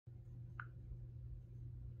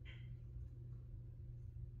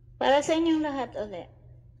Para sa inyong lahat ulit.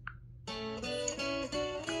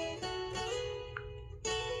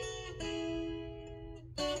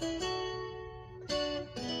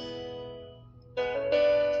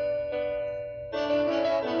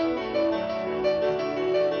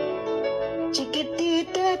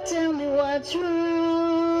 Chiquitita, tell me what's wrong.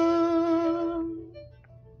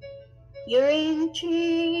 You're in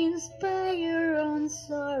chains by your own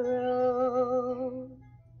sorrow.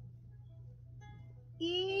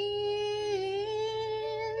 In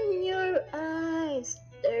your eyes,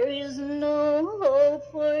 there is no hope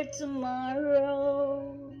for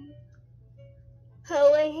tomorrow.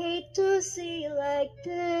 How I hate to see you like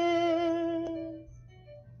this.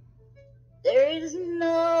 There is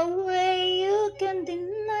no way you can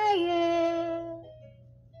deny it.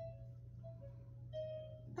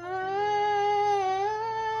 I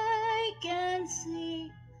can see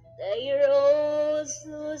that you're all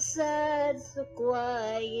so sad, so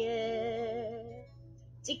quiet.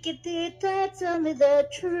 Chiquitita, tell me the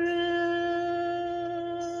truth.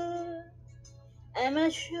 I'm a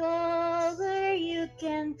shoulder you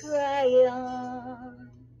can cry on.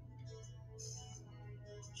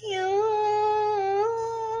 Your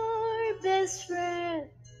best friend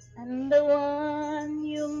and the one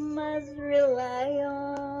you must rely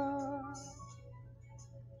on.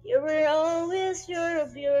 You were always sure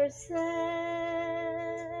of yourself.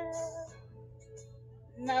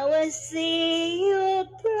 Now I see you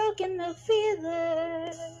broken the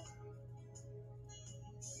feather.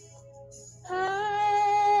 I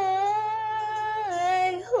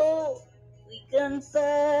hope we can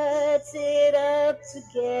patch it up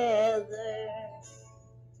together.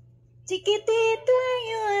 Chiquitita,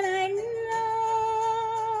 you and I know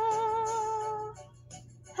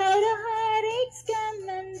how the heartaches come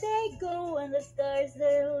and they go and the stars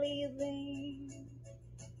they're leaving.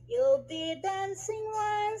 You'll be dancing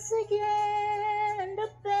once again and the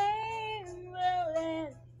pain will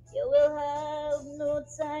end. You will have no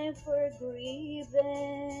time for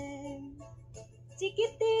grieving.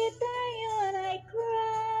 Chiquitita, you and I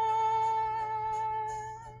cry,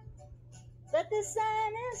 but the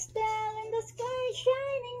sun is down and the sky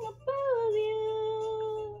shining above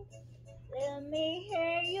you. Let me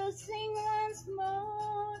hear you sing once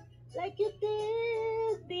more, like you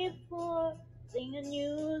did before. Sing a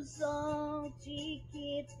new song,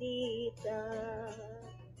 Chiquitita.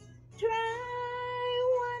 Try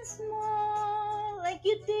once more, like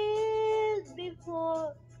you did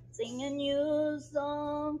before. Sing a new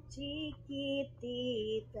song, Chiquitita.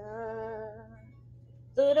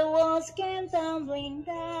 So the walls came tumbling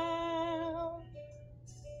down,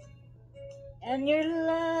 and your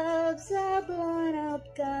love's a blown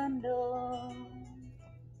out candle.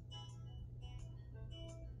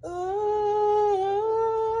 All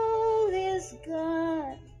is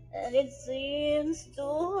gone, and it seems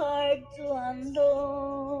too hard to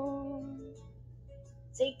undo.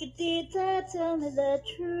 Chiquitita, tell me the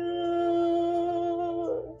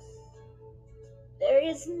truth. There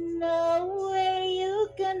is no way you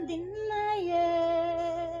can deny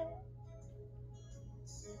it.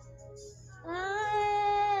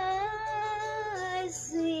 I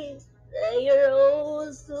see that you're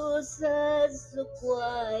all so sad, so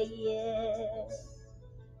quiet.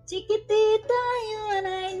 Chiquitita, you and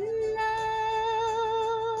I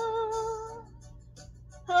know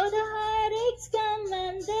how the heartaches come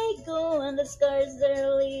and they go and the scars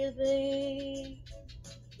they're leaving.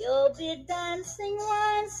 You'll be dancing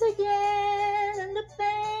once again and the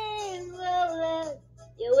pain will end.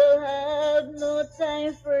 You will have no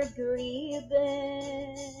time for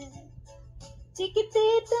grieving.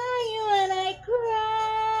 Chiquitita, you and I cry,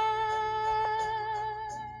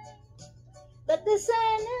 but the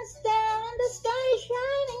sun is down and the sky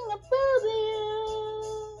shining above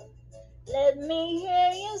you. Let me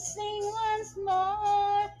hear you sing once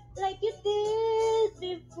more, like you did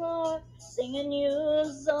before. Sing a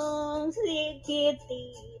new song, Chiquitita.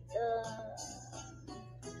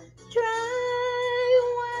 Try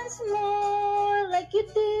once more, like you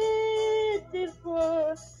did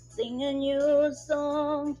before. Sing a new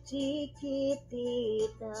song,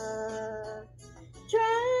 Chiquitita.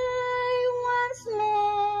 Try once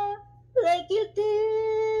more, like you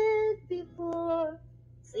did before.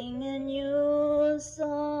 Sing a new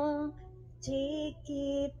song,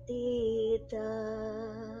 Chiquitita.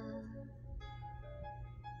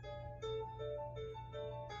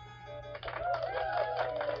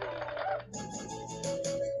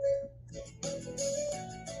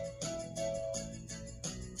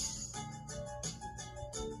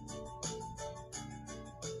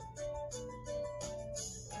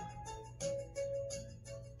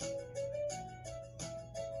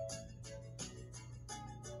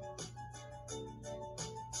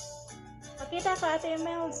 Kita ka, Ate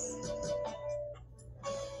Mels.